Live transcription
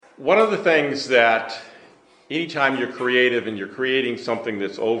One of the things that anytime you're creative and you're creating something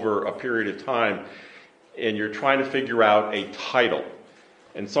that's over a period of time and you're trying to figure out a title,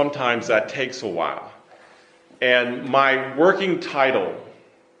 and sometimes that takes a while. And my working title,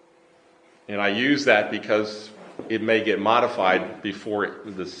 and I use that because it may get modified before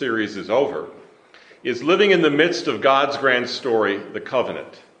the series is over, is Living in the Midst of God's Grand Story, the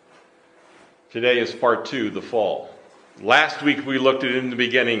Covenant. Today is part 2, the fall. Last week we looked at in the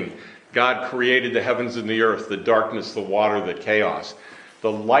beginning, God created the heavens and the earth, the darkness, the water, the chaos,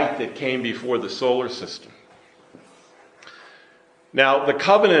 the light that came before the solar system. Now, the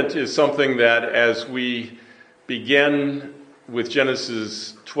covenant is something that as we begin with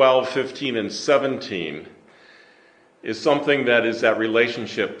Genesis 12, 15, and 17, is something that is that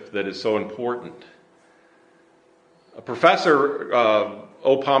relationship that is so important. A professor,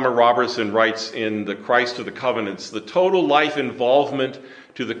 O. Palmer Robertson, writes in The Christ of the Covenants, the total life involvement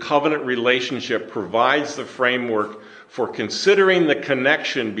to the covenant relationship provides the framework for considering the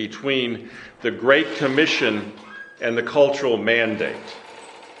connection between the Great Commission and the cultural mandate.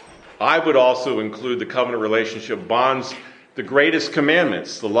 I would also include the covenant relationship bonds the greatest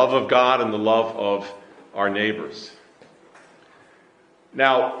commandments, the love of God and the love of our neighbors.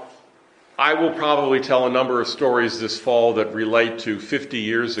 Now, I will probably tell a number of stories this fall that relate to 50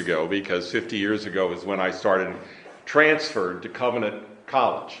 years ago, because 50 years ago is when I transferred to Covenant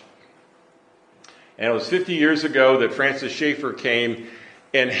College. And it was 50 years ago that Francis Schaeffer came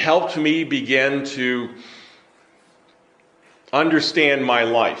and helped me begin to understand my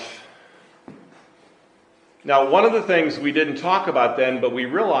life. Now, one of the things we didn't talk about then, but we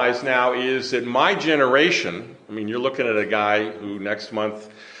realize now, is that my generation, I mean, you're looking at a guy who next month,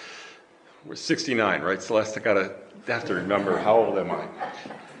 we're 69, right, Celeste? I have to remember, how old am I?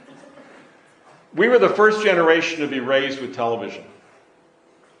 We were the first generation to be raised with television.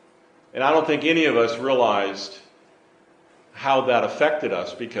 And I don't think any of us realized how that affected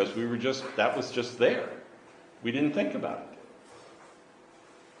us, because that was just there. We didn't think about it.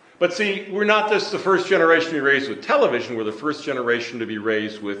 But see, we're not just the first generation to be raised with television, we're the first generation to be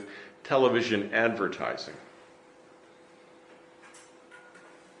raised with television advertising.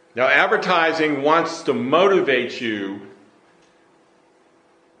 Now, advertising wants to motivate you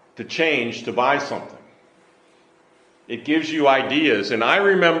to change, to buy something. It gives you ideas. And I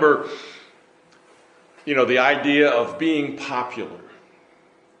remember, the idea of being popular.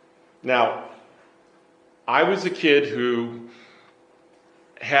 Now, I was a kid who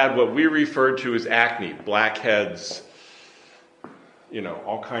had what we referred to as acne, blackheads,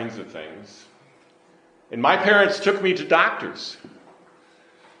 all kinds of things. And my parents took me to doctors.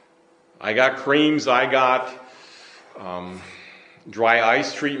 I got creams, I got dry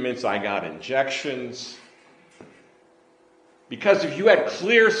ice treatments, I got injections. Because if you had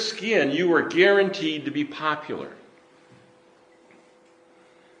clear skin, you were guaranteed to be popular.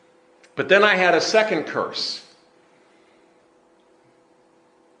 But then I had a second curse.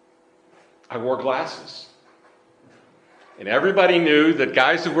 I wore glasses. And everybody knew that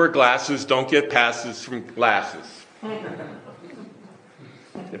guys who wear glasses don't get passes from glasses.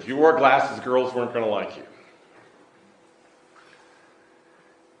 If you wore glasses, girls weren't going to like you.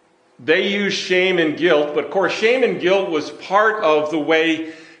 They used shame and guilt, but of course shame and guilt was part of the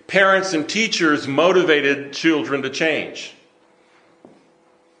way parents and teachers motivated children to change.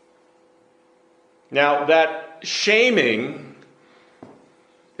 Now, that shaming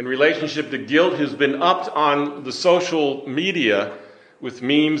in relationship to guilt has been upped on the social media with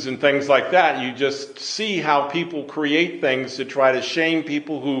memes and things like that. You just see how people create things to try to shame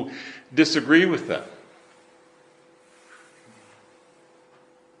people who disagree with them.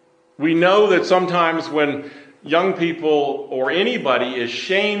 We know that sometimes when young people or anybody is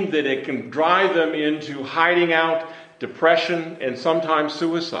shamed, that it can drive them into hiding out, depression, and sometimes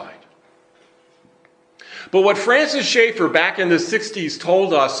suicide. But what Francis Schaeffer back in the 60s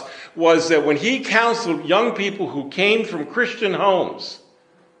told us was that when he counseled young people who came from Christian homes,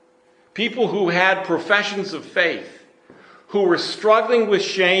 people who had professions of faith, who were struggling with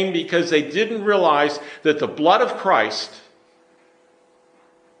shame because they didn't realize that the blood of Christ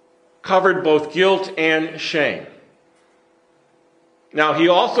covered both guilt and shame. Now, he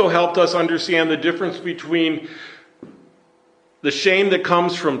also helped us understand the difference between the shame that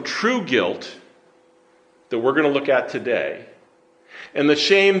comes from true guilt that we're going to look at today, and the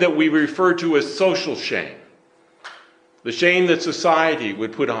shame that we refer to as social shame, the shame that society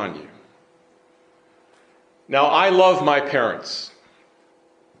would put on you. Now, I love my parents,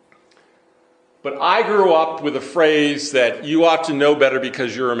 but I grew up with a phrase that you ought to know better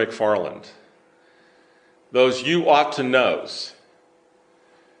because you're a McFarland. Those you ought to knows.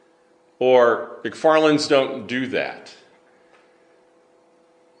 or McFarland's don't do that.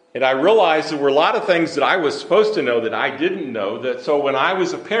 And I realized there were a lot of things that I was supposed to know that I didn't know. So when I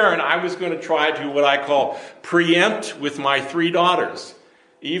was a parent, I was going to try to what I call preempt with my 3 daughters,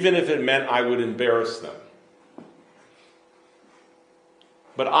 even if it meant I would embarrass them.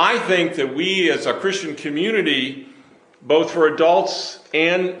 But I think that we as a Christian community, both for adults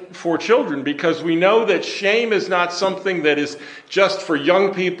and for children, because we know that shame is not something that is just for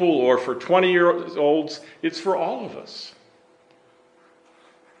young people or for 20-year-olds, it's for all of us.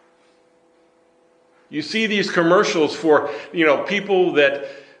 You see these commercials for, people that,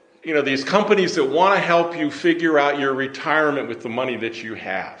 these companies that want to help you figure out your retirement with the money that you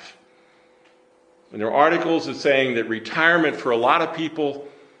have. And there are articles that saying that retirement for a lot of people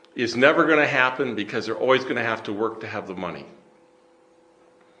is never going to happen because they're always going to have to work to have the money.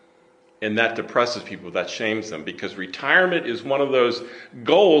 And that depresses people, that shames them, because retirement is one of those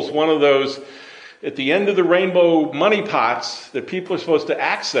goals, one of those at the end of the rainbow money pots that people are supposed to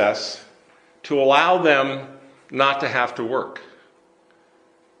access to allow them not to have to work.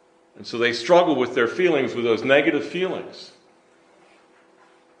 And so they struggle with their feelings, with those negative feelings.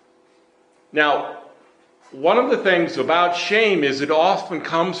 Now, one of the things about shame is it often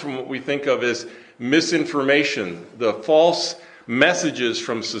comes from what we think of as misinformation, the false messages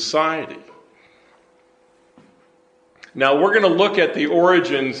from society. Now, we're going to look at the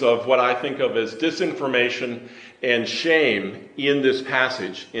origins of what I think of as disinformation and shame in this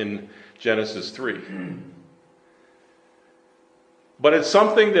passage in Genesis 3. But it's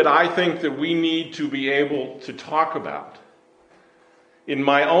something that I think that we need to be able to talk about. In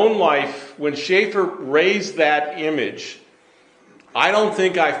my own life, when Schaefer raised that image, I don't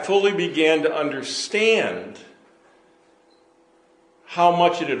think I fully began to understand how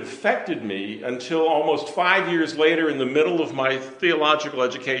much it had affected me until almost 5 years later in the middle of my theological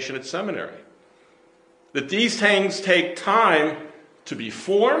education at seminary. That these things take time to be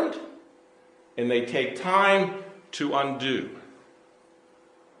formed, and they take time to undo.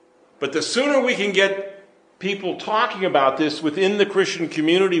 But the sooner we can get people talking about this within the Christian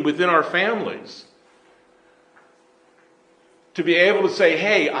community, within our families, to be able to say,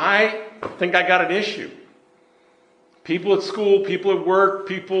 hey, I think I got an issue. People at school, people at work,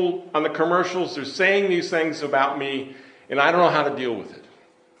 people on the commercials, they're saying these things about me, and I don't know how to deal with it.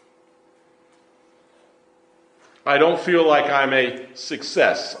 I don't feel like I'm a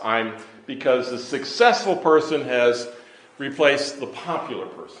success. Because the successful person has replaced the popular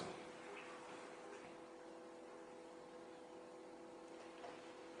person.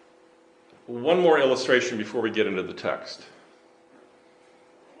 One more illustration before we get into the text.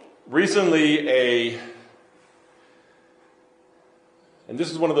 Recently, and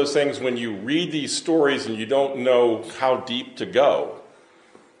this is one of those things when you read these stories and you don't know how deep to go.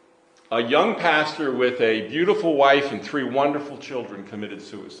 A young pastor with a beautiful wife and 3 wonderful children committed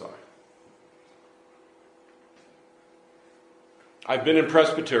suicide. I've been in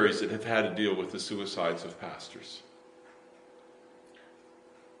presbyteries that have had to deal with the suicides of pastors.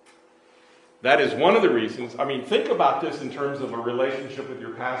 That is one of the reasons. Think about this in terms of a relationship with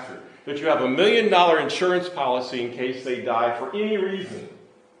your pastor. That you have $1 million insurance policy in case they die for any reason.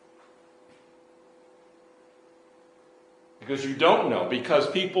 Because you don't know. Because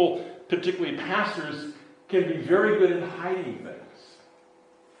people, particularly pastors, can be very good at hiding things.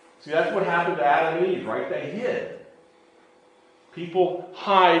 See, that's what happened to Adam and Eve, right? They hid. People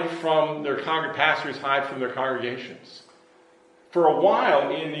hide from their pastors hide from their congregations. For a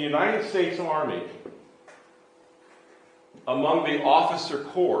while in the United States Army, among the officer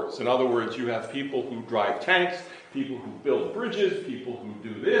corps, in other words, you have people who drive tanks, people who build bridges, people who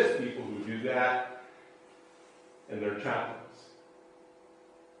do this, people who do that, and they're chaplains.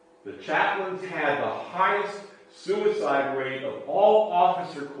 The chaplains had the highest suicide rate of all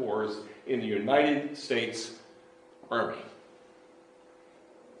officer corps in the United States Army.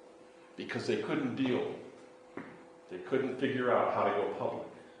 Because they couldn't deal. They couldn't figure out how to go public.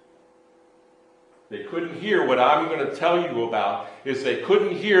 They couldn't hear what I'm going to tell you about, is they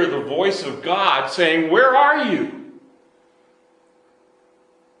couldn't hear the voice of God saying, where are you?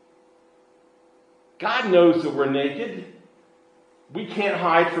 God knows that we're naked. We can't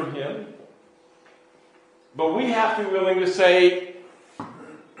hide from Him. But we have to be willing to say,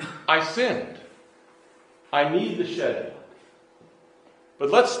 I sinned. I need the shed blood. But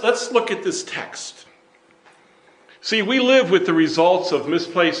let's look at this text. See, we live with the results of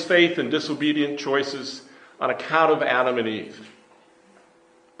misplaced faith and disobedient choices on account of Adam and Eve.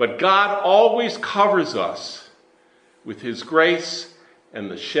 But God always covers us with His grace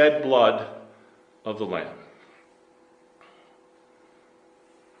and the shed blood of the Lamb.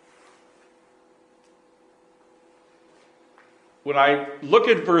 when I look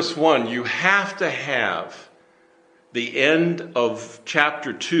at verse 1, you have to have the end of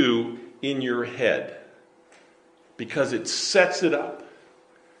chapter 2 in your head because it sets it up.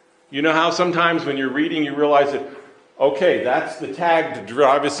 You know how sometimes when you're reading you realize that, okay, that's the tag to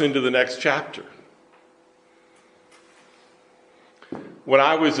drive us into the next chapter. When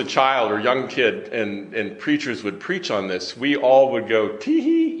I was a child or young kid and preachers would preach on this, we all would go,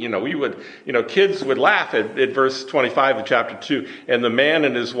 tee-hee. Kids would laugh at verse 25 of chapter 2. And the man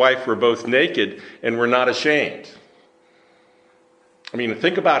and his wife were both naked and were not ashamed. I mean,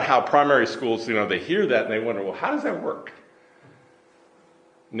 think about how primary schools, they hear that and they wonder, well, how does that work?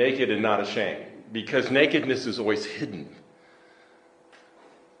 Naked and not ashamed. Because nakedness is always hidden.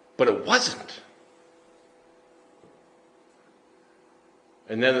 But it wasn't.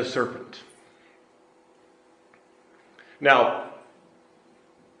 And then the serpent. Now,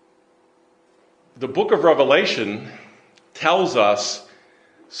 the book of Revelation tells us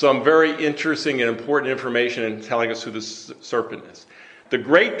some very interesting and important information in telling us who the serpent is. The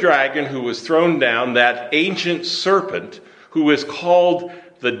great dragon who was thrown down, that ancient serpent who is called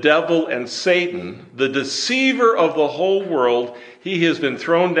the devil and Satan, the deceiver of the whole world, he has been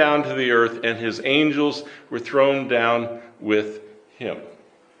thrown down to the earth, and his angels were thrown down with him.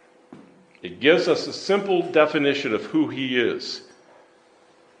 It gives us a simple definition of who he is,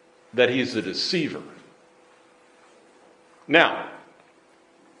 that he's a deceiver. Now,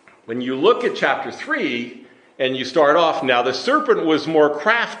 when you look at chapter 3 and you start off, now the serpent was more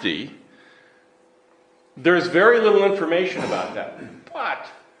crafty, there's very little information about that. But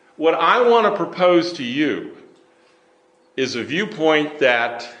what I want to propose to you is a viewpoint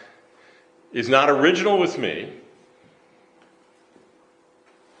that is not original with me.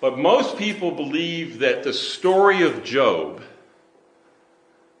 But most people believe that the story of Job,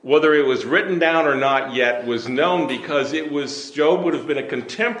 whether it was written down or not yet, was known because Job would have been a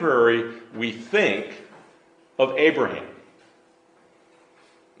contemporary, we think, of Abraham.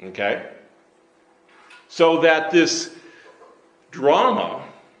 Okay? So that this drama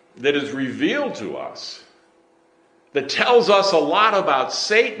that is revealed to us, that tells us a lot about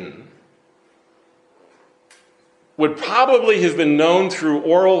Satan, would probably have been known through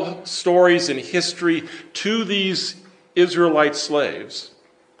oral stories and history to these Israelite slaves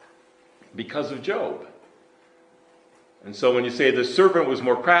because of Job. And so when you say the serpent was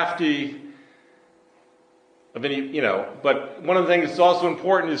more crafty, but one of the things that's also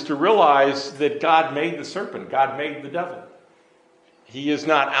important is to realize that God made the serpent. God made the devil. He is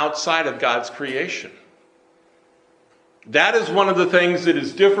not outside of God's creation. That is one of the things that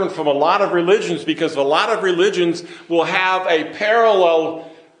is different from a lot of religions, because a lot of religions will have a parallel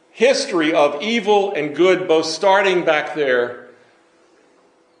history of evil and good, both starting back there.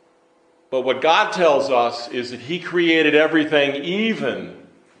 But what God tells us is that he created everything, even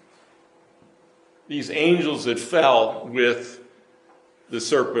these angels that fell with the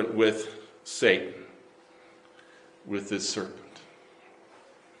serpent, with Satan, with this serpent.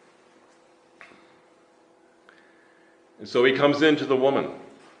 And so he comes into the woman.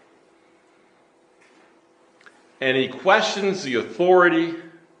 And he questions the authority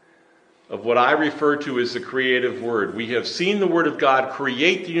of what I refer to as the creative word. We have seen the word of God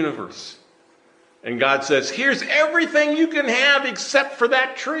create the universe. And God says, here's everything you can have except for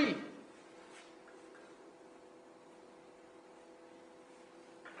that tree.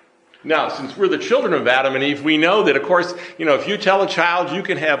 Now, since we're the children of Adam and Eve, we know that, of course, if you tell a child you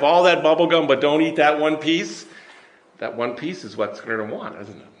can have all that bubble gum but don't eat that one piece, that one piece is what's going to want,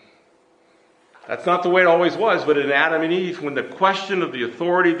 isn't it? That's not the way it always was, but in Adam and Eve, when the question of the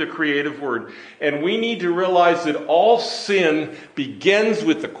authority of the creative word, and we need to realize that all sin begins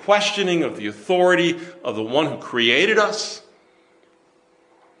with the questioning of the authority of the one who created us.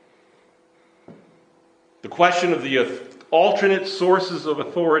 The question of the alternate sources of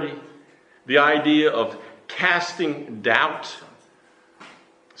authority, the idea of casting doubt.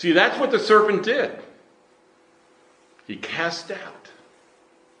 See, that's what the serpent did. He cast doubt.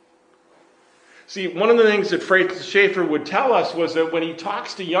 See, one of the things that Francis Schaeffer would tell us was that when he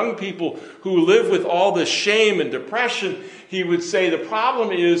talks to young people who live with all this shame and depression, he would say the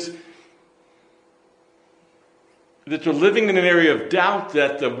problem is that they're living in an area of doubt,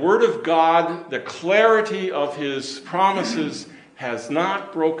 that the Word of God, the clarity of His promises, has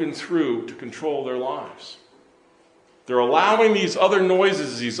not broken through to control their lives. They're allowing these other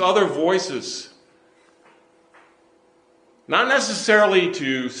noises, these other voices, not necessarily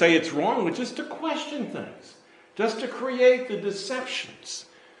to say it's wrong, but just to question things, just to create the deceptions.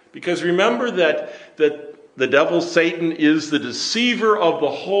 Because remember that the devil, Satan, is the deceiver of the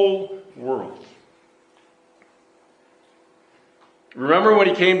whole world. Remember when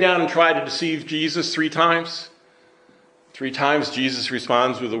he came down and tried to deceive Jesus 3 times? 3 times Jesus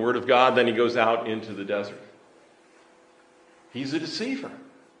responds with the word of God, then he goes out into the desert. He's a deceiver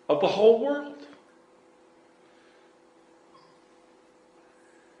of the whole world.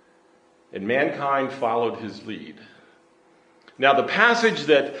 And mankind followed his lead. Now, the passage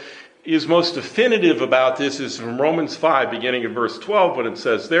that is most definitive about this is from Romans 5, beginning in verse 12, when it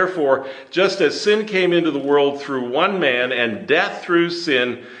says, "Therefore, just as sin came into the world through one man, and death through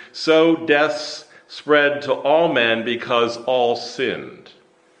sin, so death spread to all men because all sinned.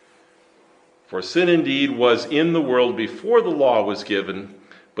 For sin indeed was in the world before the law was given,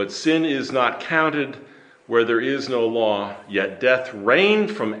 but sin is not counted where there is no law. Yet death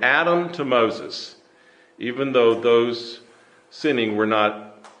reigned from Adam to Moses, even though those sinning were not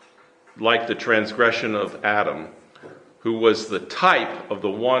like the transgression of Adam, who was the type of the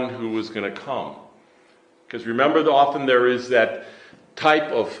one who was going to come." Because remember, often there is that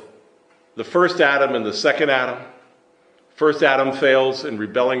type of the first Adam and the second Adam. First Adam fails in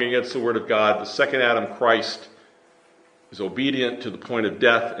rebelling against the word of God. The second Adam, Christ, is obedient to the point of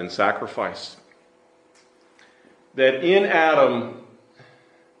death and sacrifice. That in Adam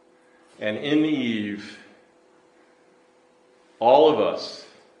and in Eve, all of us,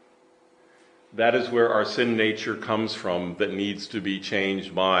 that is where our sin nature comes from, that needs to be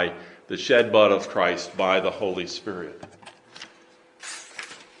changed by the shed blood of Christ, by the Holy Spirit.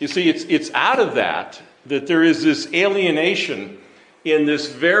 You see, it's out of that there is this alienation in this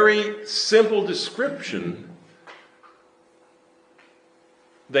very simple description.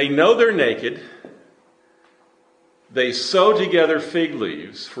 They know they're naked. They sew together fig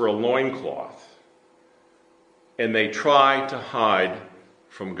leaves for a loincloth, and they try to hide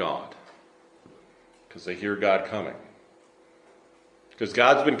from God because they hear God coming. Because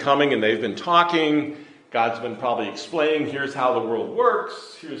God's been coming and they've been talking. God's been probably explaining, here's how the world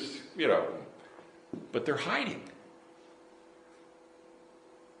works. Here's, but they're hiding.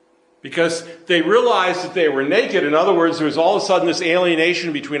 Because they realized that they were naked. In other words, there was all of a sudden this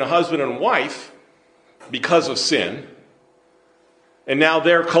alienation between a husband and wife because of sin. And now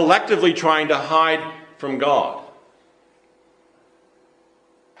they're collectively trying to hide from God.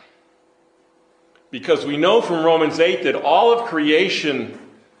 Because we know from Romans 8 that all of creation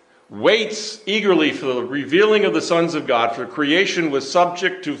waits eagerly for the revealing of the sons of God, for creation was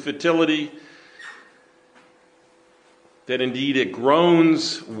subject to fertility, that indeed it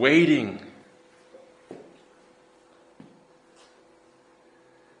groans waiting.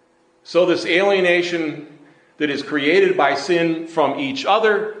 So this alienation that is created by sin from each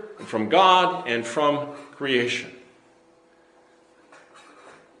other, from God, and from creation.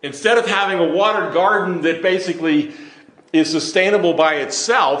 Instead of having a watered garden that basically is sustainable by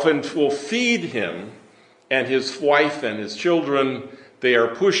itself and will feed him and his wife and his children, they are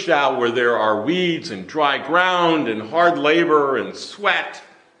pushed out where there are weeds and dry ground and hard labor and sweat.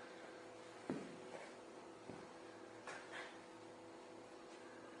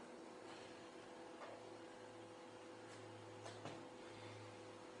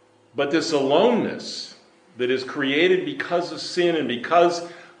 But this aloneness that is created because of sin and because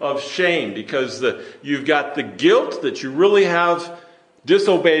of shame, because you've got the guilt that you really have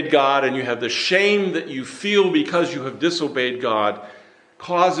disobeyed God, and you have the shame that you feel because you have disobeyed God,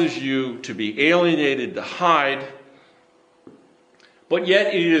 causes you to be alienated, to hide. But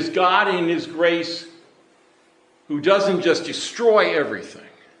yet it is God in his grace who doesn't just destroy everything.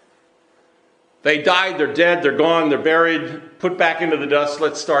 They died, they're dead, they're gone, they're buried, put back into the dust,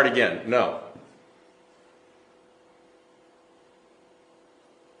 let's start again. No.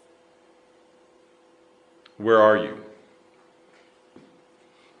 Where are you?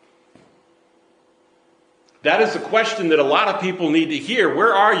 That is the question that a lot of people need to hear.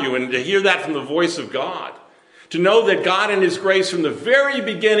 Where are you? And to hear that from the voice of God. To know that God in his grace from the very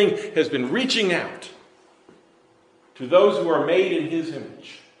beginning has been reaching out to those who are made in his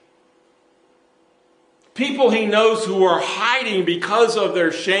image. People he knows who are hiding because of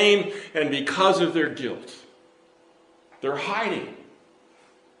their shame and because of their guilt. They're hiding.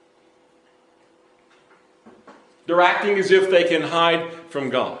 They're acting as if they can hide from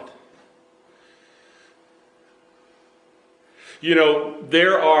God.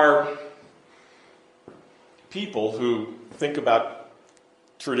 There are people who think about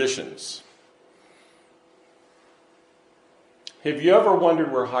traditions. Have you ever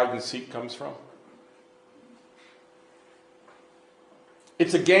wondered where hide and seek comes from?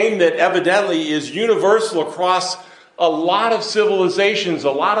 It's a game that evidently is universal across a lot of civilizations,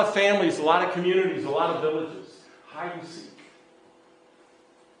 a lot of families, a lot of communities, a lot of villages. Hide and seek.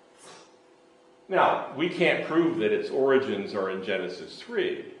 Now, we can't prove that its origins are in Genesis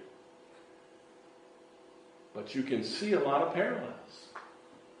 3, but you can see a lot of parallels.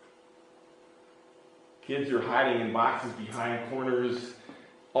 Kids are hiding in boxes behind corners,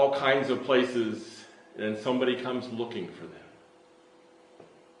 all kinds of places, and then somebody comes looking for them.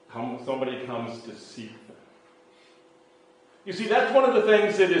 Somebody comes to seek them. You see, that's one of the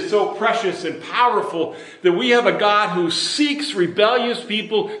things that is so precious and powerful, that we have a God who seeks rebellious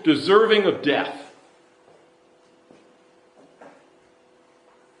people deserving of death.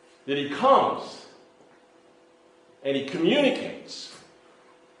 That he comes and he communicates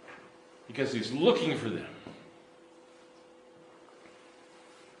because he's looking for them.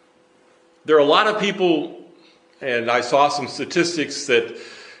 There are a lot of people, and I saw some statistics that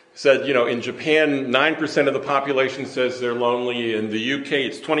said, in Japan, 9% of the population says they're lonely. In the UK,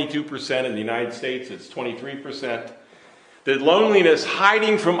 it's 22%. In the United States, it's 23%. That loneliness,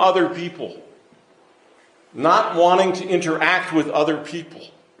 hiding from other people, not wanting to interact with other people,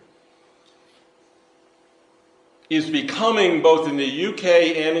 is becoming, both in the UK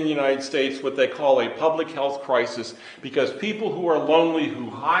and in the United States, what they call a public health crisis, because people who are lonely, who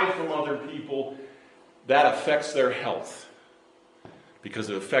hide from other people, that affects their health, because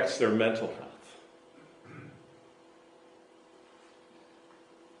it affects their mental health.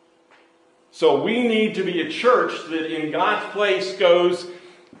 So we need to be a church that in God's place goes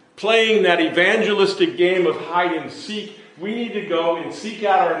playing that evangelistic game of hide and seek. We need to go and seek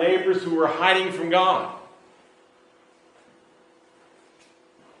out our neighbors who are hiding from God,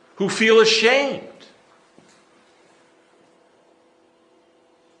 who feel ashamed.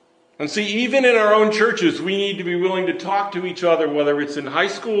 And see, even in our own churches, we need to be willing to talk to each other, whether it's in high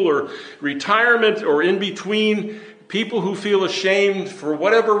school or retirement or in between, people who feel ashamed for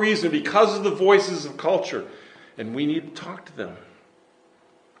whatever reason because of the voices of culture. And we need to talk to them.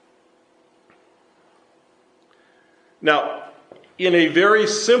 Now, in a very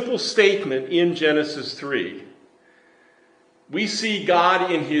simple statement in Genesis 3, we see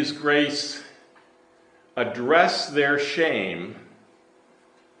God in his grace address their shame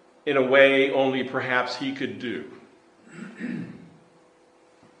in a way only perhaps he could do.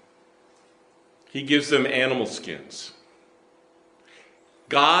 He gives them animal skins.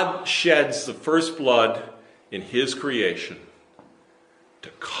 God sheds the first blood in his creation to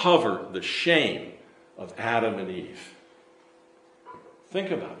cover the shame of Adam and Eve.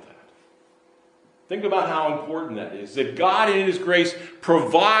 Think about that. Think about how important that is. That God in his grace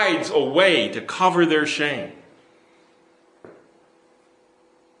provides a way to cover their shame.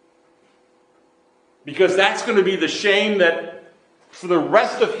 Because that's going to be the shame that for the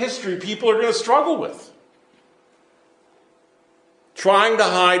rest of history people are going to struggle with. Trying to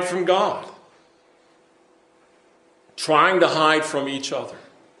hide from God. Trying to hide from each other.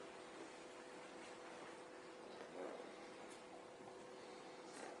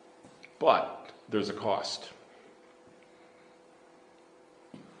 But there's a cost.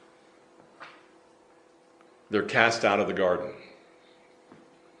 They're cast out of the garden.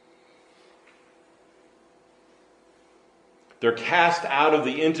 They're cast out of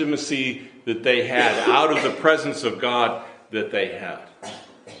the intimacy that they had, out of the presence of God that they had.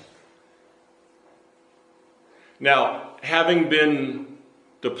 Now, having been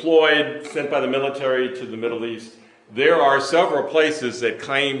deployed, sent by the military to the Middle East, there are several places that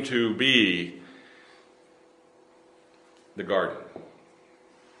claim to be the garden.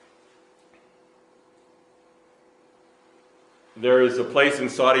 There is a place in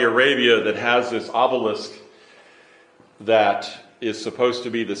Saudi Arabia that has this obelisk that is supposed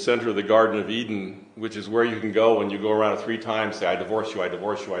to be the center of the Garden of Eden, which is where you can go when you go around 3 times, say, I divorce you, I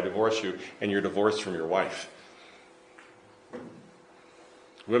divorce you, I divorce you, and you're divorced from your wife.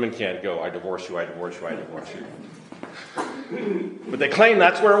 Women can't go, I divorce you, I divorce you, I divorce you. But they claim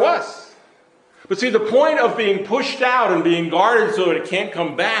that's where it was. But see, the point of being pushed out and being guarded so that it can't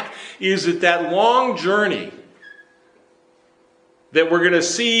come back is that long journey that we're going to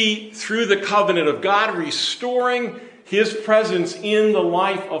see through the covenant of God restoring his presence in the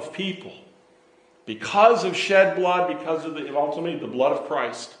life of people because of shed blood, because of ultimately the blood of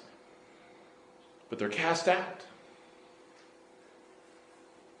Christ. But they're cast out.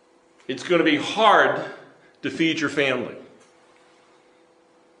 It's going to be hard to feed your family.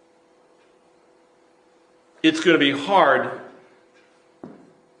 It's going to be hard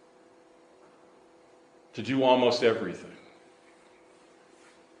to do almost everything.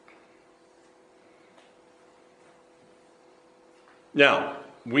 Now,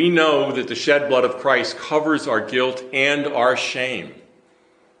 we know that the shed blood of Christ covers our guilt and our shame.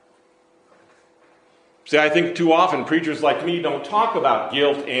 See, I think too often preachers like me don't talk about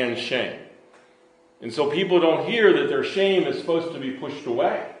guilt and shame. And so people don't hear that their shame is supposed to be pushed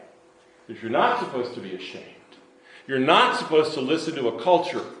away. That you're not supposed to be ashamed. You're not supposed to listen to a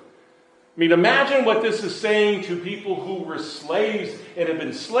culture. I mean, imagine what this is saying to people who were slaves and have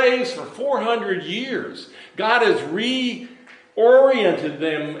been slaves for 400 years. God has reoriented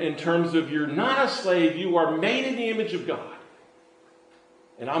them in terms of you're not a slave, you are made in the image of God.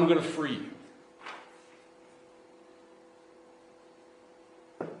 And I'm going to free you.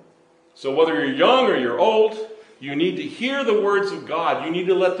 So whether you're young or you're old, you need to hear the words of God. You need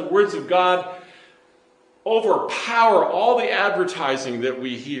to let the words of God overpower all the advertising that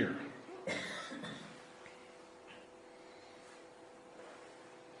we hear.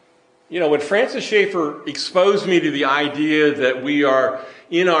 You know, when Francis Schaeffer exposed me to the idea that we are,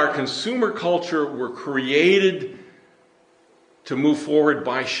 in our consumer culture, we're created to move forward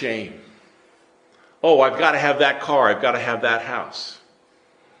by shame. Oh, I've got to have that car. I've got to have that house.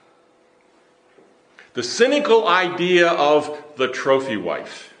 The cynical idea of the trophy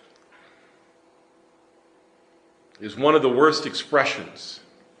wife is one of the worst expressions.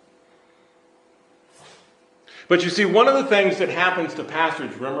 But you see, one of the things that happens to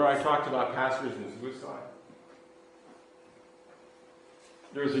pastors, remember I talked about pastors and suicide?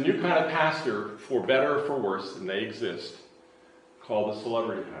 There's a new kind of pastor, for better or for worse, and they exist, called the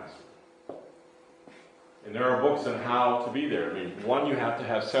celebrity pastor. And there are books on how to be there. I mean, one, you have to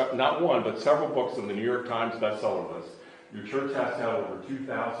have, not one, but several books on the New York Times bestseller list. Your church has to have over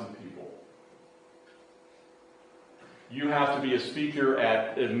 2,000 people. You have to be a speaker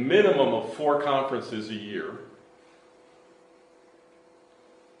at a minimum of 4 conferences a year.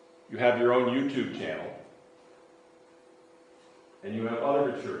 You have your own YouTube channel. And you have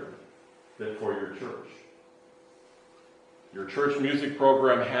other material that for your church. Your church music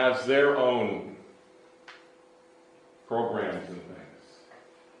program has their own programs and things.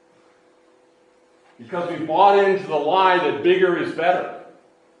 Because we bought into the lie that bigger is better.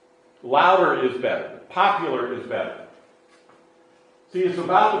 Louder is better. Popular is better. See, it's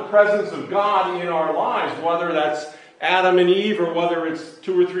about the presence of God in our lives, whether that's Adam and Eve or whether it's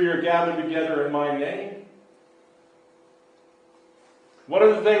 2 or 3 are gathered together in my name. One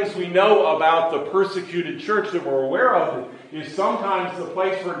of the things we know about the persecuted church that we're aware of is sometimes the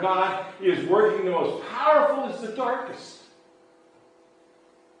place where God is working the most powerful is the darkest.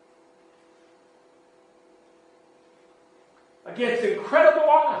 Against incredible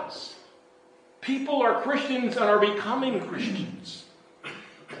odds, people are Christians and are becoming Christians.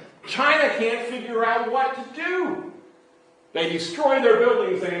 China can't figure out what to do. They destroy their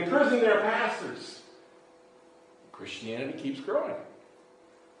buildings, they imprison their pastors. Christianity keeps growing.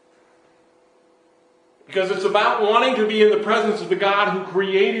 Because it's about wanting to be in the presence of the God who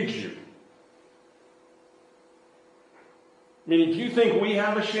created you. I mean, if you think we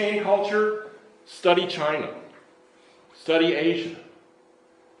have a shame culture, study China. Study Asia.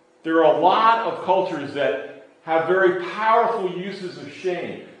 There are a lot of cultures that have very powerful uses of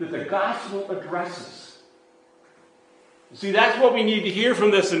shame that the gospel addresses. See, that's what we need to hear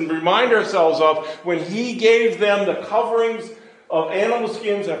from this and remind ourselves of when he gave them the coverings of animal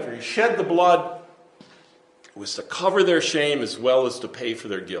skins after he shed the blood. It was to cover their shame as well as to pay for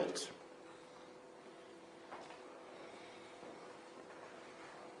their guilt.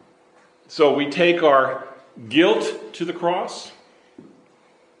 So we take our guilt to the cross.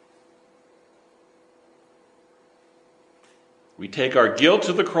 We take our guilt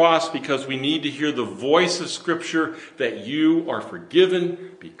to the cross because we need to hear the voice of Scripture that you are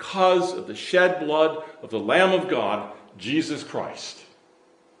forgiven because of the shed blood of the Lamb of God, Jesus Christ.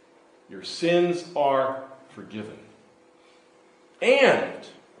 Your sins are forgiven. And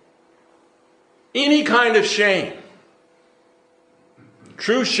any kind of shame,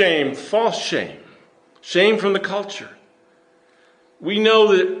 true shame, false shame, shame from the culture, we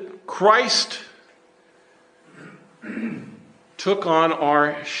know that Christ took on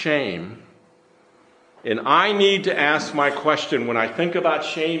our shame. And I need to ask my question when I think about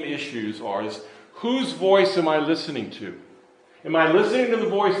shame issues is, whose voice am I listening to? Am I listening to the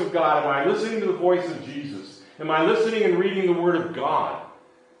voice of God? Am I listening to the voice of Jesus? Am I listening and reading the Word of God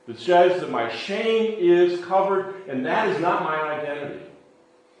that says that my shame is covered and that is not my identity?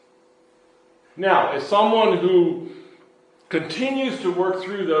 Now, as someone who continues to work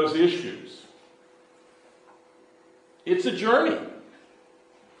through those issues, it's a journey.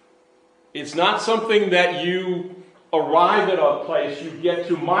 It's not something that you arrive at a place, you get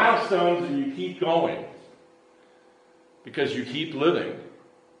to milestones and you keep going. Because you keep living.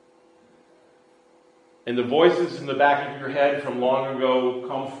 And the voices in the back of your head from long ago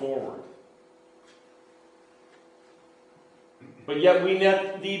come forward. But yet we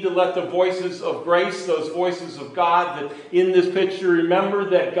need to let the voices of grace, those voices of God, that in this picture, remember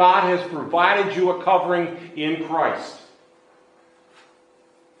that God has provided you a covering in Christ.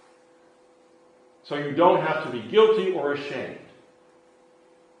 So you don't have to be guilty or ashamed.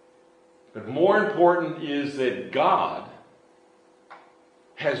 But more important is that God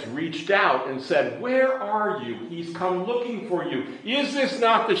has reached out and said, where are you? He's come looking for you. Is this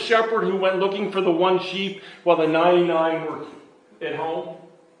not the shepherd who went looking for the one sheep while the 99 were at home?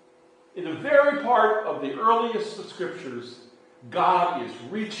 In the very part of the earliest of scriptures, God is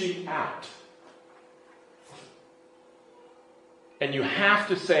reaching out. And you have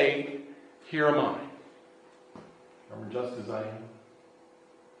to say, here am I. Remember, just as I am.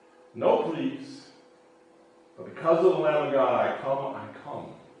 No, please. But because of the Lamb of God, I come.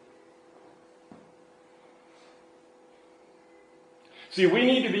 See, we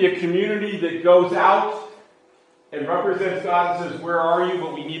need to be a community that goes out and represents God and says, where are you?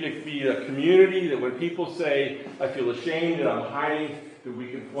 But we need to be a community that when people say, I feel ashamed that I'm hiding, that we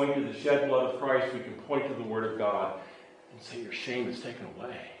can point to the shed blood of Christ, we can point to the Word of God and say, your shame is taken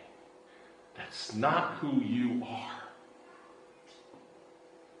away. That's not who you are.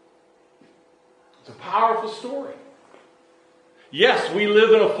 It's a powerful story. Yes, we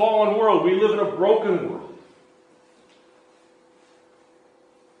live in a fallen world. We live in a broken world.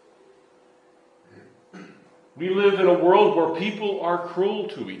 We live in a world where people are cruel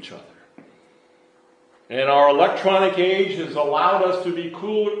to each other. And our electronic age has allowed us to be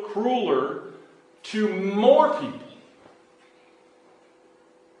crueler to more people.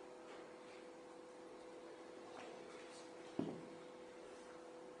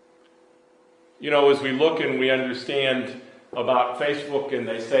 You know, as we look and we understand about Facebook and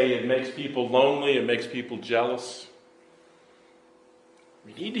they say it makes people lonely, it makes people jealous,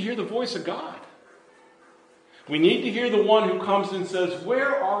 we need to hear the voice of God. We need to hear the one who comes and says,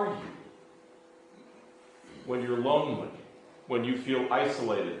 where are you? When you're lonely, when you feel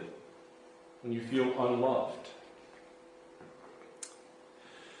isolated, when you feel unloved.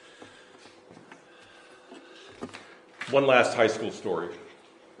 One last high school story.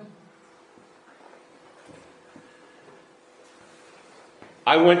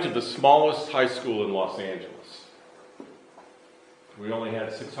 I went to the smallest high school in Los Angeles. We only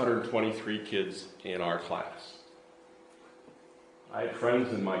had 623 kids in our class. I had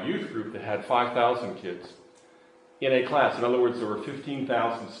friends in my youth group that had 5,000 kids in a class. In other words, there were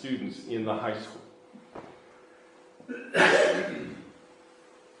 15,000 students in the high school.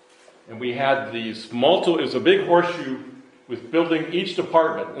 And we had these it was a big horseshoe with building each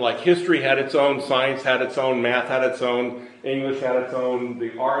department. Like history had its own, science had its own, math had its own, English had its own,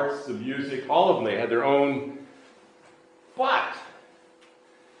 the arts, the music, all of them, they had their own. But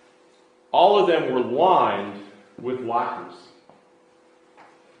all of them were lined with lockers.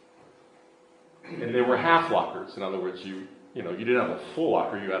 And they were half lockers. In other words, you didn't have a full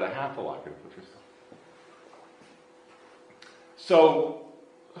locker, you had a half a locker to put your stuff. So,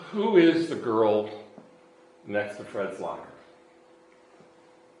 who is the girl next to Fred's locker?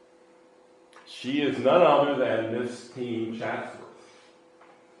 She is none other than Miss Team Chatsworth,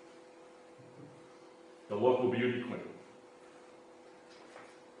 the local beauty queen.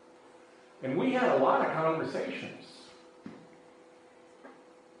 And we had a lot of conversations.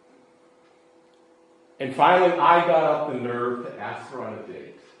 And finally, I got up the nerve to ask her on a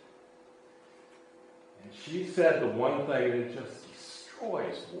date. And she said the one thing that just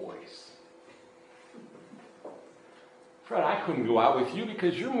destroys boys. Fred, I couldn't go out with you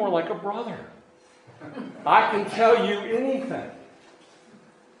because you're more like a brother. I can tell you anything.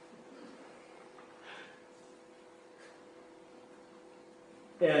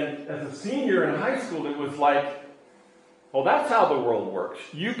 And as a senior in high school, it was like, well, that's how the world works.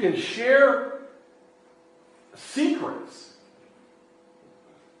 You can share secrets.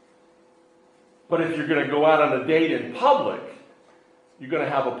 But if you're going to go out on a date in public, you're going to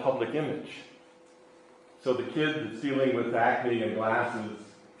have a public image. So the kid that's dealing with acne and glasses.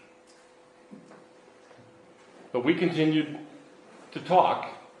 But we continued to talk.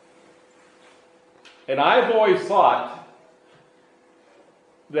 And I've always thought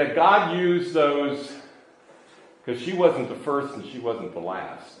that God used those, because she wasn't the first and she wasn't the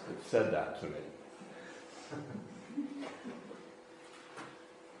last that said that to me.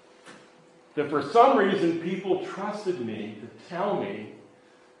 That for some reason people trusted me to tell me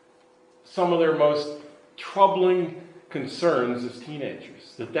some of their most troubling concerns as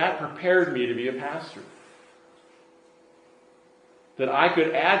teenagers. That prepared me to be a pastor. That I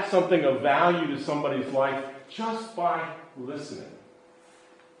could add something of value to somebody's life just by listening.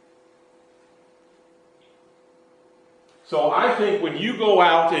 So I think when you go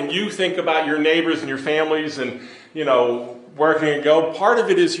out and you think about your neighbors and your families and, where can it go, part of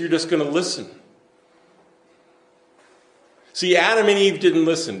it is you're just going to listen. See, Adam and Eve didn't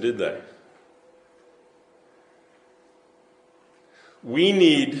listen, did they? We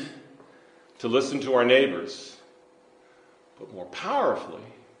need to listen to our neighbors. But more powerfully,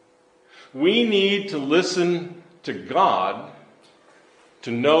 we need to listen to God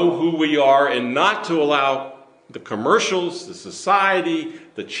to know who we are and not to allow the commercials, the society,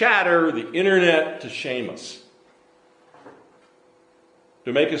 the chatter, the internet to shame us,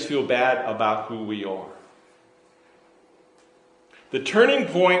 to make us feel bad about who we are. The turning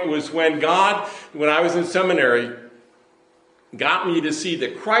point was when God, when I was in seminary, got me to see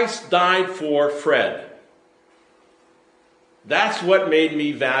that Christ died for Fred. That's what made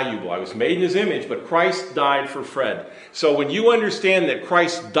me valuable. I was made in his image, but Christ died for Fred. So when you understand that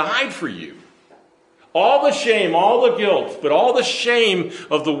Christ died for you, all the shame, all the guilt, but all the shame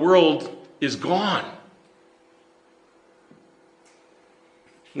of the world is gone.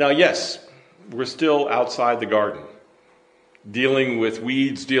 Now, yes, we're still outside the garden, dealing with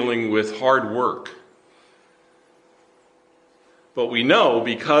weeds, dealing with hard work. But we know,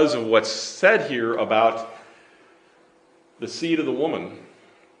 because of what's said here about the seed of the woman,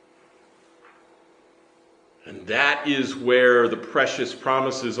 and that is where the precious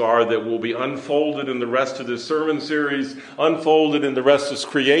promises are that will be unfolded in the rest of this sermon series, unfolded in the rest of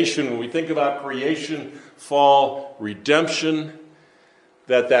creation. When we think about creation, fall, redemption,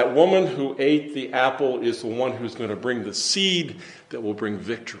 that woman who ate the apple is the one who's going to bring the seed that will bring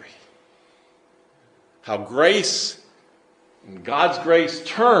victory. How grace, and God's grace,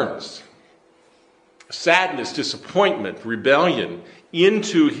 turns sadness, disappointment, rebellion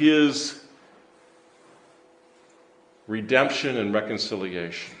into his redemption and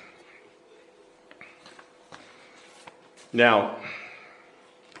reconciliation. Now,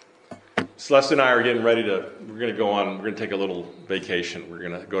 Celeste and I are getting ready we're going to take a little vacation. We're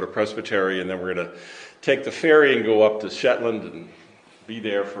going to go to Presbytery, and then we're going to take the ferry and go up to Shetland and be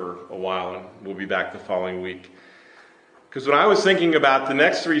there for a while, and we'll be back the following week. Because when I was thinking about the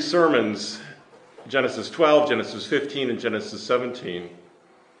next three sermons, Genesis 12, Genesis 15, and Genesis 17,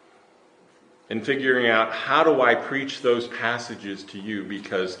 and figuring out how do I preach those passages to you,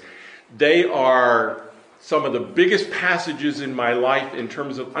 because they are some of the biggest passages in my life in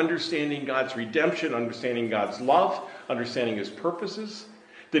terms of understanding God's redemption, understanding God's love, understanding his purposes,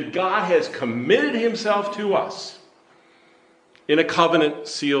 that God has committed himself to us in a covenant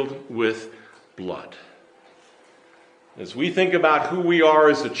sealed with blood. As we think about who we are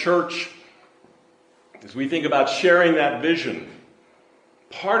as a church, as we think about sharing that vision,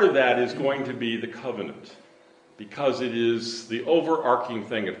 part of that is going to be the covenant, because it is the overarching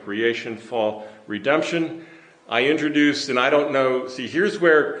thing of creation, fall, redemption. I introduced, and I don't know, here's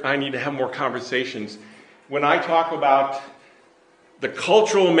where I need to have more conversations. When I talk about the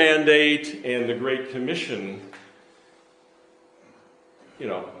cultural mandate and the Great Commission,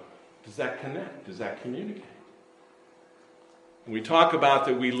 does that connect? Does that communicate? When we talk about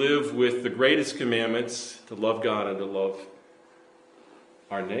that we live with the greatest commandments, to love God and to love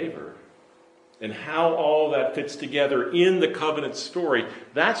our neighbor, and how all that fits together in the covenant story,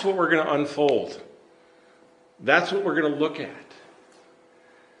 that's what we're going to unfold. That's what we're going to look at.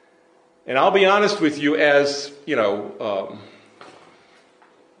 And I'll be honest with you, as,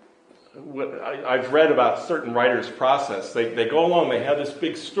 I've read about certain writers' process. They go along, they have this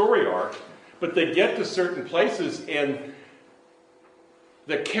big story arc, but they get to certain places and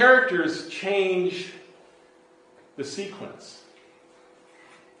the characters change the sequence.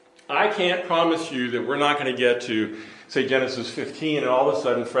 I can't promise you that we're not going to get to, say, Genesis 15, and all of a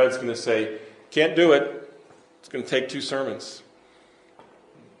sudden Fred's going to say, can't do it. It's going to take 2 sermons.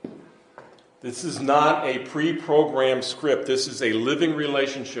 This is not a pre-programmed script. This is a living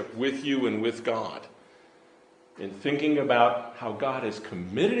relationship with you and with God. In thinking about how God has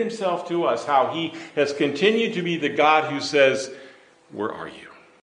committed himself to us, how he has continued to be the God who says, where are you?